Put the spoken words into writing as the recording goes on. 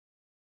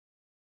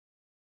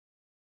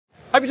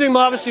Hope you're doing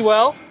marvelously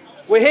well.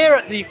 We're here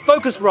at the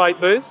Focusrite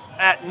booth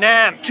at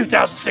NAMM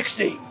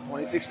 2016.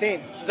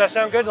 2016. Does that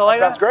sound good? I like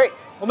that. Sounds great.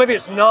 Or maybe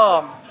it's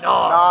NAMM.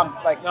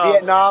 NAMM, like NAMM.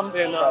 Vietnam.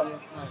 Vietnam.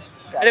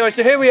 Okay. Anyway,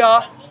 so here we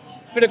are.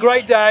 It's been a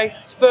great day.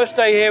 It's the first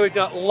day here. We've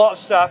done a lot of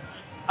stuff.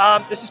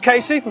 This is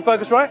Casey from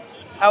Focusrite.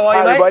 How are you,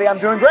 Hi, mate? everybody. I'm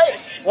doing great.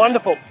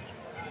 Wonderful.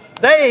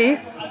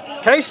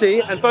 Casey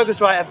and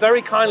Focusrite have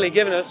very kindly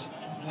given us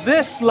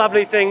this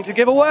lovely thing to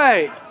give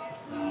away.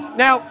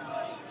 Now,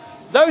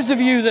 those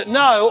of you that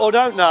know or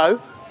don't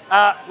know,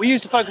 we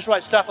use the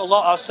Focusrite stuff a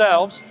lot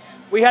ourselves.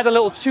 We had a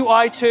little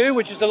 2i2,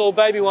 which is the little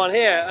baby one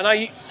here, and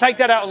I take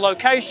that out on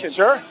location.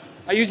 Sure.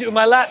 I use it with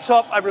my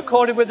laptop, I've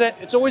recorded with it,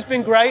 it's always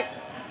been great.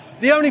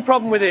 The only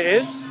problem with it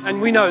is, and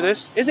we know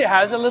this, is it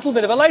has a little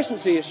bit of a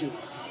latency issue.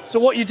 So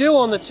what you do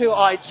on the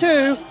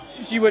 2i2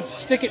 is you would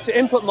stick it to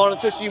input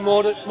monitor so you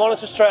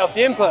monitor straight off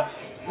the input.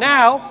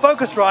 Now,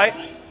 Focusrite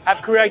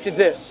have created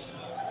this.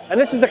 And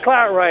this is the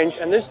Clarett range,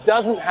 and this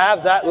doesn't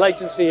have that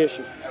latency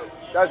issue.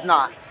 Does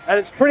not. And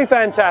it's pretty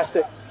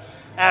fantastic.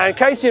 And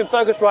Casey and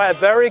Focusrite have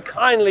very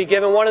kindly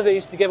given one of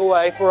these to give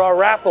away for our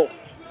raffle.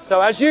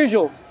 So as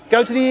usual,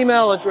 go to the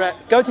email address,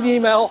 go to the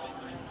email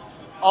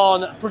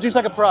on Produce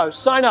Like a Pro,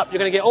 sign up. You're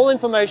going to get all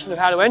information of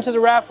how to enter the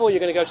raffle. You're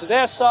going to go to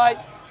their site,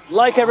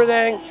 like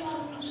everything,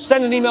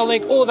 send an email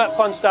link, all of that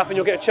fun stuff, and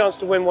you'll get a chance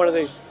to win one of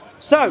these.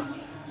 So,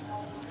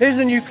 here's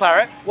the new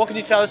Clarett. What can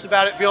you tell us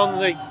about it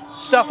beyond the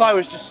stuff I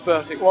was just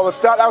spurting? Well,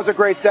 that was a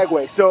great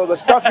segue. So the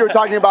stuff you were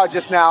talking about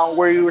just now,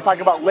 where you were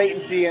talking about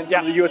latency and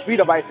some of the USB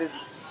devices,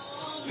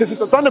 since it's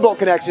a Thunderbolt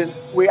connection,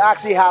 we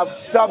actually have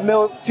sub 2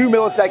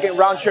 millisecond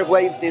round trip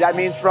latency. That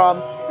means from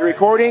the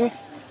recording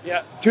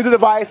to the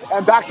device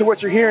and back to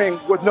what you're hearing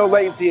with no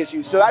latency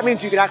issues. So that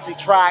means you can actually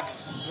track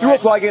through a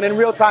plugin in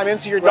real time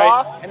into your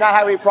DAW and not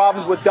have any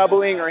problems with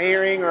doubling or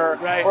hearing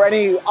or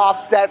any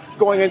offsets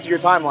going into your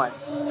timeline.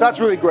 So that's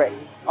really great.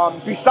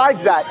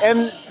 Besides that,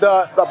 in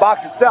the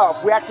box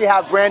itself, we actually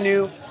have brand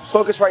new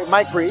Focusrite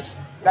mic pre's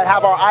that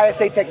have our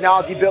ISA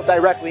technology built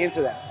directly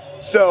into them.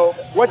 So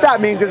what that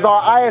means is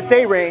our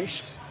ISA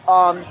range,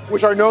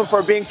 which are known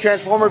for being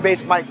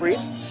transformer-based mic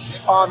pre's,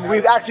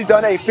 we've actually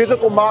done a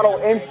physical model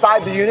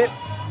inside the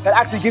units that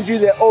actually gives you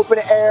the open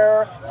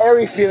air,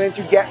 airy feeling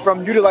you get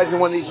from utilizing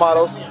one of these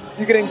models.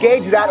 You can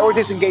engage that or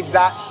disengage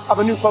that of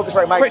a new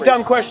Focusrite mic pre's. Quick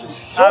dumb question.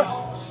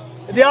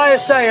 The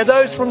ISA, are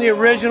those from the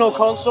original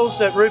consoles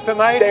that Rupert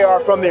made? They are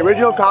from the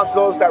original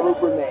consoles that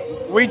Rupert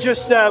made. We were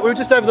just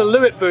over the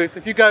Lewitt booth.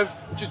 If you go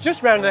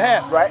just round the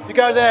hair, if you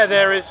go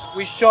there,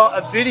 we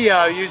shot a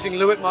video using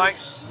Lewitt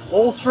mics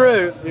all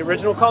through the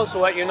original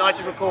console at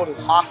United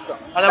Recorders. Awesome.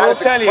 And I will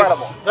tell you,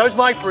 those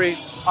mic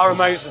pre's are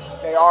amazing.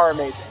 They are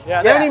amazing.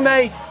 Yeah, they only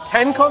made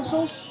 10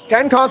 consoles?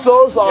 10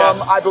 consoles.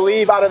 I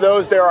believe out of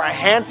those, there are a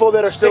handful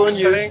that are still in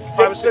use.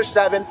 6 or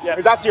 7.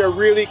 There's actually a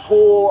really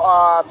cool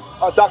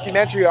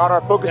documentary on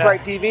our Focusrite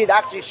TV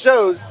that actually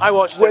shows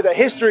where the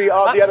history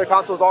of the other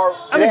consoles are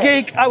today. I'm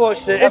a geek. I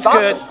watched it. It's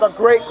good. Awesome. It's a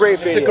great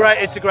video.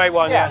 It's a great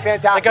one. Yeah,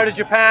 fantastic. They go to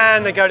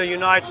Japan. They go to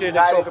United. They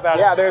talk about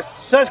it.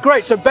 So that's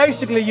great. So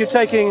basically, you're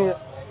taking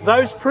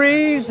those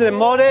pre's, they're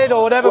modded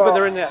or whatever, but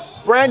they're in there.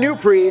 Brand new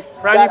pre's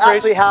that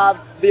actually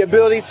have the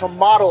ability to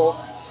model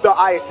the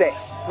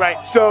ISAs. Right.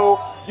 So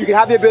you can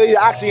have the ability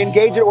to actually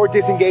engage it or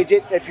disengage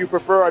it if you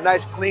prefer a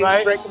nice, clean,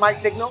 straight mic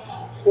signal.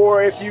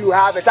 Or if you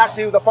have, it's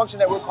actually the function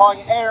that we're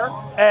calling air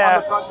on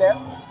the front there.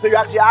 So you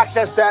actually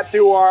access that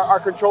through our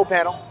control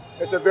panel.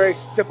 It's a very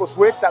simple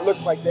switch that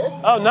looks like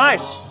this. Oh,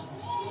 nice.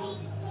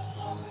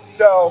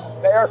 So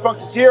the air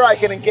functions here. I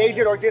can engage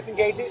it or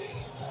disengage it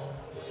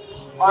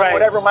on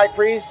whatever mic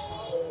pre's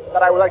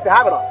that I would like to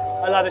have it on.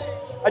 I love it.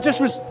 I just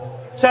was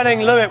telling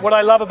Lewitt what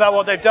I love about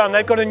what they've done.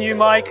 They've got a new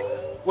mic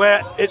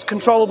where it's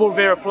controllable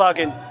via a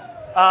plugin.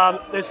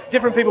 There's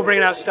different people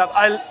bringing out stuff.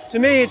 To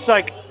me, it's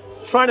like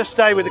trying to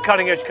stay with the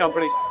cutting edge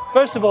companies.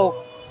 First of all,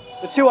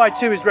 the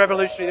 2i2 is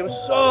revolutionary. There were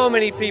so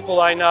many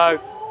people I know,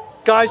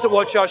 guys that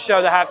watch our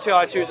show that have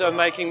 2i2s that are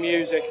making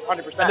music.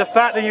 100%. And the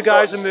fact that you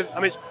guys are moving,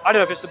 I mean, I don't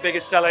know if it's the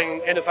biggest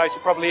selling interface,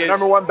 it probably is.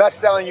 #1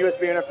 best-selling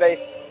USB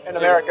interface in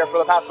America for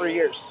the past 3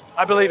 years.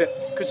 I believe it,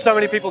 because so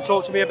many people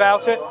talk to me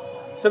about it.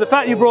 So the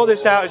fact you brought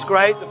this out is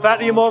great. The fact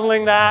that you're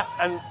modeling that,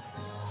 and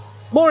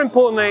more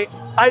importantly,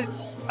 I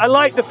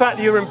like the fact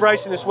that you're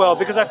embracing this world,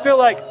 because I feel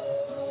like,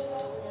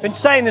 I've been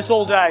saying this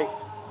all day,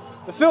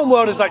 the film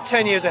world is like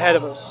 10 years ahead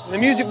of us. In the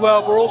music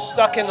world, we're all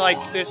stuck in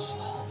like this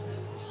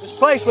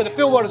place where the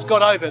film world has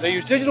got over. They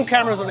use digital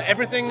cameras on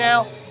everything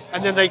now,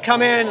 and then they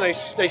come in,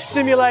 they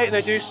simulate and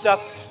they do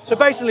stuff. So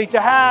basically, to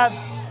have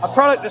a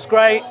product that's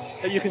great,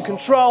 that you can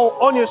control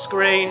on your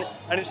screen,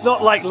 and it's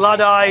not like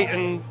Luddite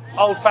and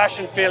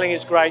old-fashioned feeling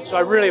is great. So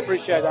I really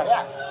appreciate that.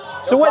 Yeah.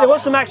 So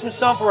what's the maximum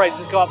sample rate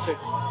does it go up to?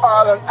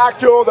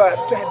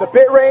 The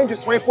bit range is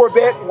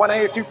 24-bit,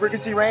 192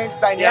 frequency range,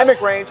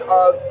 dynamic range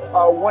of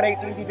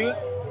 118 dB.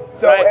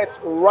 So it's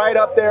right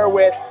up there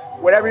with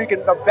whatever you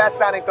can, the best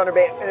sounding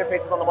Thunderbolt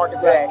interfaces on the market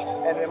today.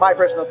 And in my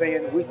personal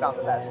opinion, we sound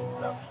the best.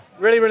 So.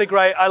 Really, really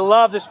great. I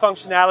love this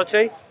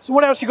functionality. So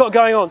what else you got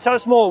going on? Tell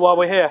us more while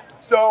we're here.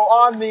 So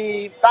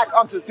back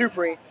onto the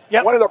 2Pre,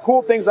 Yep. One of the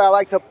cool things that I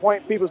like to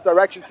point people's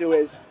direction to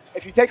is,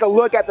 if you take a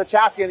look at the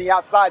chassis on the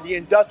outside, the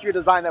industrial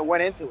design that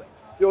went into it,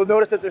 you'll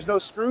notice that there's no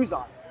screws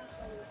on it.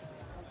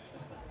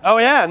 Oh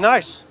yeah,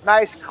 nice.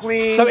 Nice,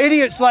 clean. So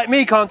idiots like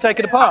me can't take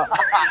it apart.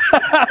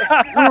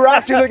 We were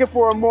actually looking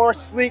for a more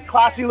sleek,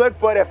 classy look,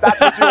 but if that's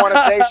what you want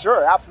to say,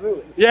 sure,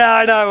 absolutely. Yeah,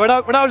 I know.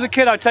 When I was a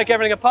kid, I'd take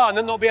everything apart and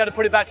then not be able to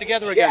put it back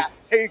together again. Yeah,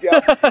 there you go.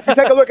 If you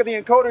take a look at the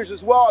encoders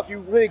as well, if you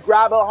really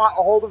grab a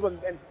hold of them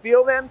and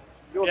feel them,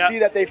 you'll see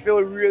that they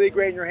feel really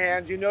great in your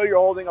hands. You know you're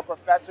holding a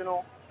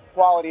professional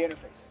quality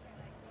interface.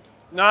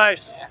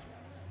 Nice. Yeah.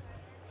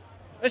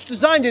 It's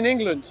designed in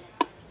England.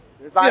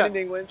 Designed in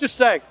England. Just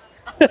saying.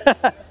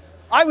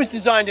 I was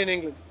designed in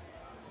England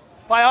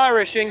by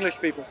Irish English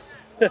people.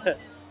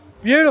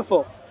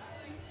 Beautiful.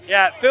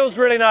 Yeah, it feels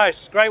really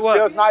nice. Great work.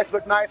 Feels nice,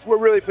 look nice. We're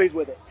really pleased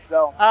with it.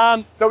 So,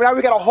 so now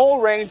we've got a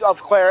whole range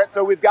of Clarett.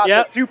 So we've got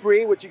the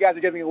 2Pre, which you guys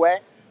are giving away.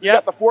 We've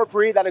got the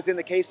 4Pre that is in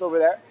the case over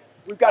there.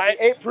 We've got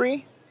the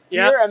 8Pre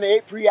here and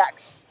the 8Pre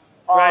X.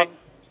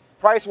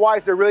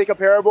 Price-wise, they're really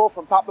comparable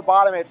from top to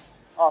bottom. It's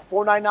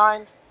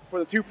 $499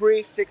 for the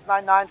 2Pre,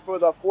 $699 for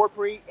the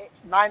 4Pre,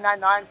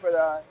 $999 for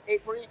the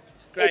 8Pre.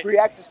 8Pre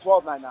X is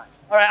 $1299. All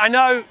right, I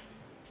know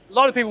a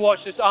lot of people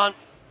watch this aren't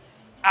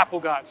Apple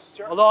guys.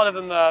 Sure. A lot of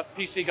them are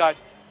PC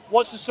guys.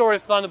 What's the story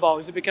of Thunderbolt?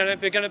 Is it going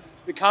to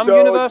become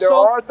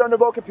universal? There are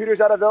Thunderbolt computers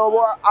that are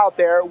available out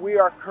there. We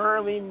are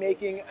currently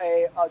making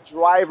a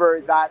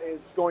driver that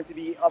is going to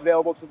be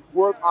available to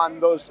work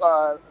on those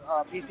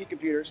PC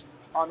computers.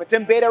 It's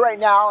in beta right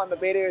now, and the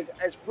beta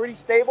is pretty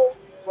stable.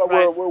 But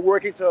we're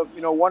working to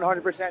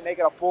 100% make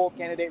it a full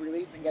candidate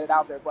release and get it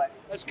out there. But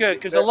that's good,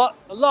 because a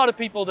lot of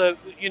people that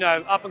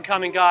up and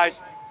coming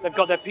guys, they've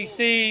got their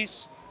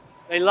PCs,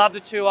 they love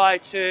the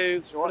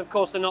 2i2, but of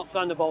course they're not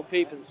Thunderbolt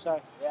people. So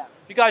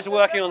if you guys are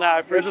working on that, I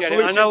appreciate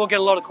it. I know we'll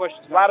get a lot of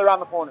questions. Right around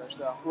the corner.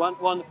 So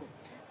wonderful.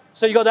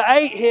 So you got the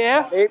 8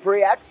 here.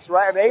 8Pre X,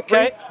 right? The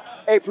 8Pre.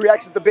 8Pre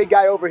X is the big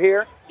guy over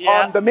here.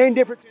 Yeah. The main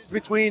differences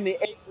between the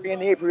 8Pre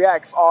and the 8Pre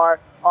X are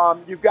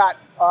you've got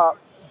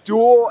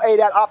dual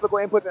ADAT optical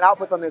inputs and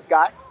outputs on this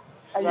guy.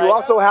 And you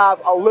also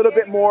have a little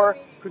bit more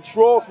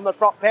control from the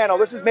front panel.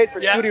 This is made for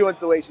studio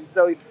installation.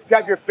 So you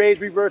have your phase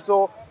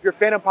reversal, your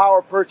phantom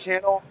power per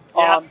channel.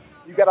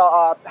 You've got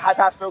a high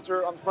pass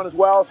filter on the front as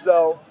well.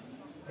 So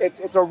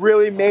it's a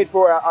really made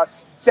for a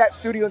set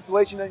studio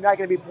installation that you're not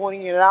going to be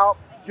pulling in and out.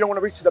 You don't want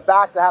to reach to the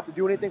back to have to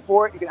do anything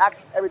for it. You can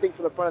access everything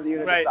from the front of the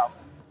unit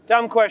itself.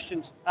 Dumb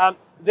questions.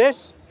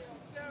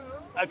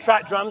 I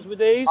tracked drums with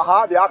these.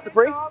 The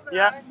Octopre.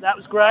 Yeah, that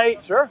was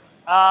great. Sure.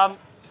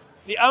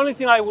 The only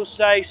thing I will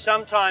say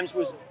sometimes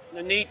was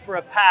the need for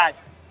a pad.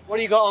 What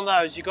do you got on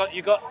those? You got.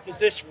 Is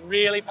this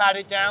really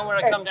padded down where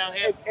I come down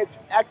here? It's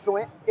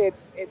excellent.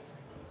 It's.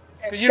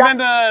 Because you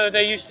remember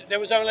there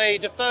was only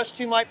the first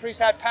 2 mic pre's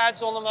had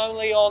pads on them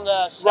only on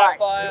the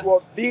Sapphire. Right.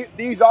 Well,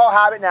 these all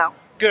have it now.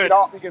 Good.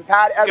 You can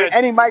pad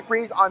any mic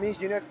pre's on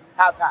these units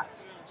have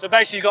pads. So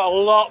basically, you've got a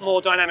lot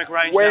more dynamic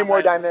range. Way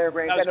more dynamic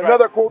range. And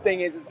another cool thing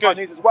is on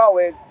these as well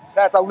is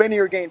that's a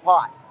linear gain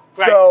pot.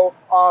 Great. So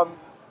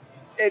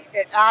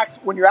it acts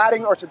when you're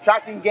adding or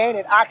subtracting gain.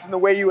 It acts in the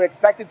way you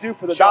expect it to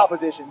for the dial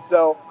position.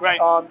 So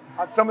on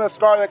some of the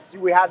Scarletts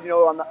we had,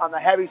 on the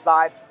heavy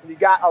side, you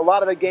got a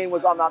lot of the gain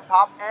was on the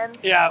top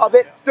end of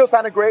it. Still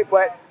sounded great,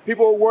 but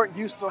people weren't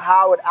used to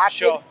how it acted.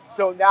 Sure.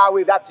 So now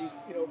we've actually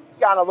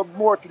gone a little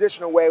more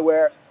traditional way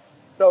where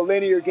the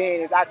linear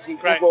gain is actually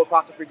equal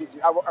across the frequency,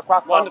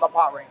 across the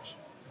pot range.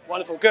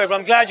 Wonderful, good. Well,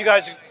 I'm glad you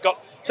guys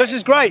got. So this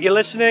is great. You're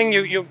listening.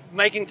 You're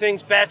making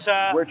things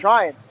better. We're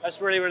trying. That's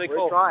really, really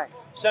cool. We're trying.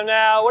 So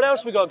now, what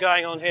else we got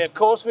going on here? Of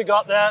course, we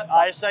got the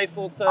ISA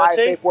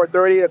 430. ISA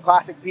 430, the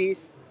classic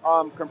piece,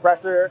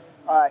 compressor,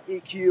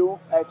 EQ.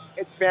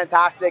 It's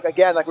fantastic.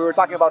 Again, like we were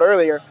talking about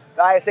earlier,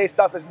 the ISA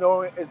stuff is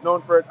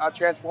known for a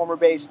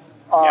transformer-based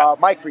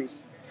mic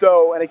pre's.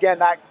 So, and again,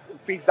 that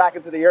feeds back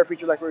into the air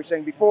feature, like we were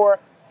saying before.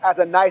 Has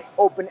a nice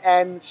open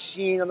end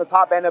sheen on the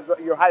top end of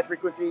your high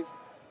frequencies.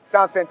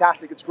 Sounds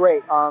fantastic. It's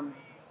great.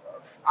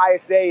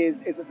 ISA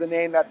is a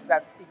name that's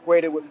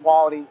equated with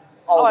quality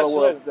all over the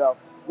world. So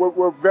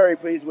we're very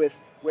pleased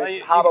with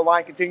how the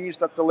line continues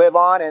to live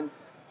on, and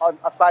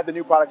aside the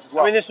new products as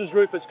well. I mean, this was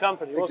Rupert's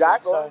company, wasn't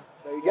exactly. it? So,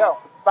 there you go.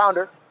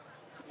 Founder.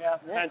 Yeah,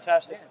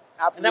 fantastic. Yeah,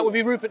 absolutely. And that would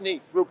be Rupert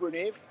Neve. Rupert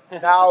Neve.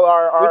 Now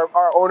our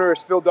owner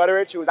is Phil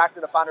Dutteridge, who was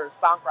actually the founder of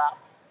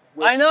Soundcraft.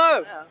 I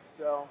know. Yeah,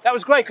 so that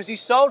was great because he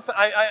sold.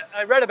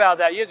 I read about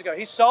that years ago.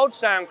 He sold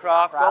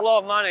Soundcraft, got a lot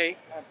of money.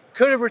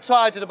 Could have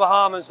retired to the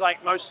Bahamas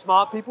like most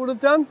smart people would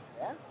have done.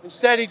 Yeah.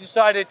 Instead, he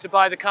decided to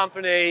buy the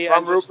company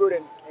from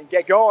Rupert and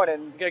get going.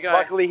 And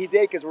luckily he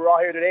did, because we're all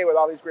here today with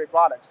all these great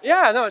products.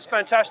 Yeah, no, it's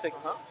fantastic.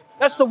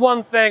 That's the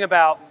one thing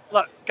about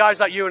guys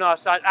like you and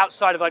us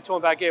outside of like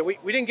talking about gear. We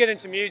didn't get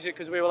into music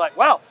because we were like,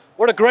 wow,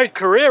 what a great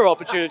career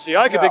opportunity.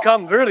 I could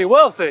become really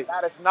wealthy.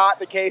 That is not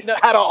the case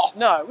at all.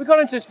 No, we got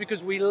into this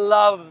because we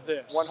love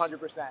this.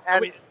 100%.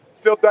 And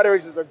Phil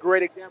Dutteridge is a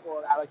great example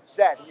of that. Like you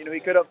said, he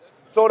could have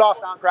sold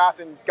off Soundcraft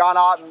and gone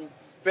out and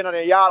been on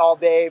a yacht all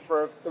day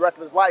for the rest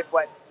of his life,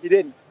 but he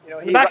didn't.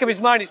 In the back of his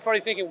mind, he's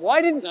probably thinking,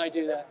 why didn't I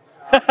do that?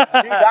 He's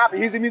happy.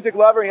 He's a music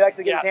lover. He likes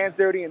to get his Yeah. hands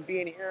dirty and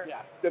being here,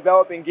 Yeah.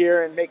 developing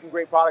gear and making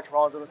great products for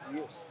all of us to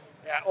use.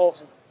 Yeah,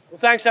 awesome. Well,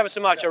 thanks ever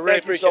so much. I really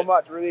appreciate it. Thank you so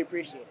much. Really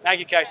appreciate it. Thank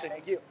you, Casey.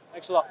 Thank you.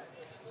 Thanks a lot.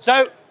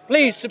 So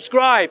please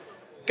subscribe,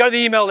 go to the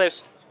email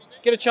list,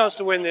 get a chance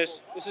to win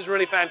this. This is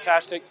really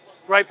fantastic.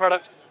 Great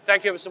product.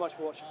 Thank you ever so much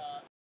for watching.